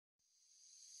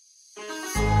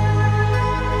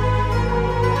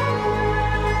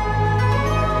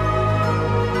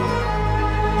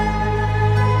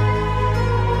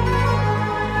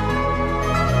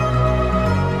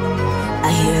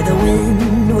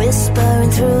whispering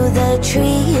through the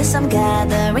trees. I'm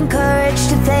gathering courage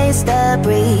to face the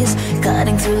breeze,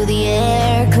 cutting through the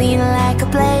air, clean like a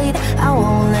blade. I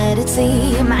won't let it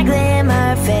see my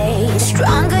glimmer fade.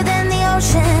 Stronger than the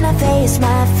ocean, I face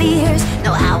my fears.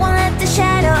 No, I won't let the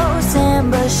shadows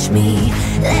ambush me.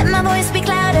 Let my voice speak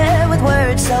louder with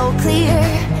words so clear.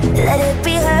 Let it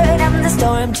be heard, I'm the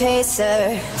storm chaser.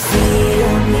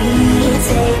 Feel me,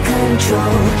 take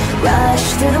control. Rush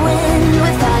through the wind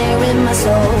with fire in my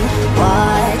soul.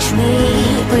 Watch me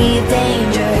breathe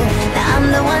danger. Now I'm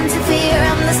the one to fear,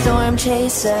 I'm the storm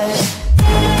chaser.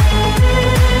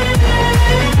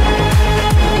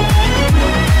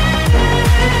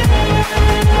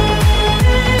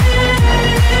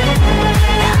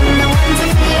 I'm the one to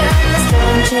fear, I'm the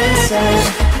storm chaser.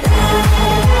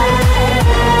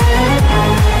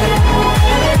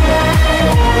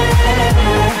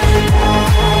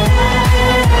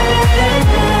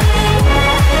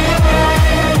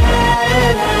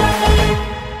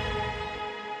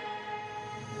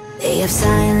 They have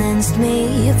silenced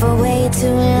me for way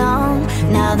too long.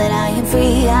 Now that I am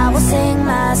free, I will sing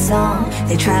my song.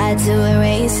 They tried to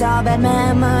erase all bad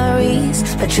memories,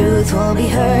 but truth will be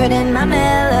heard in my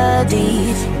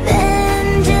melodies.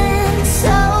 Vengeance,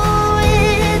 oh,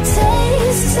 it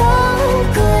tastes so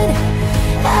good.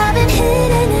 I've been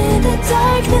hidden in the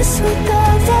darkness with the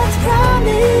death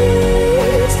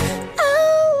promise.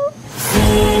 Oh,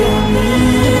 feel me,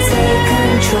 take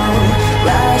control.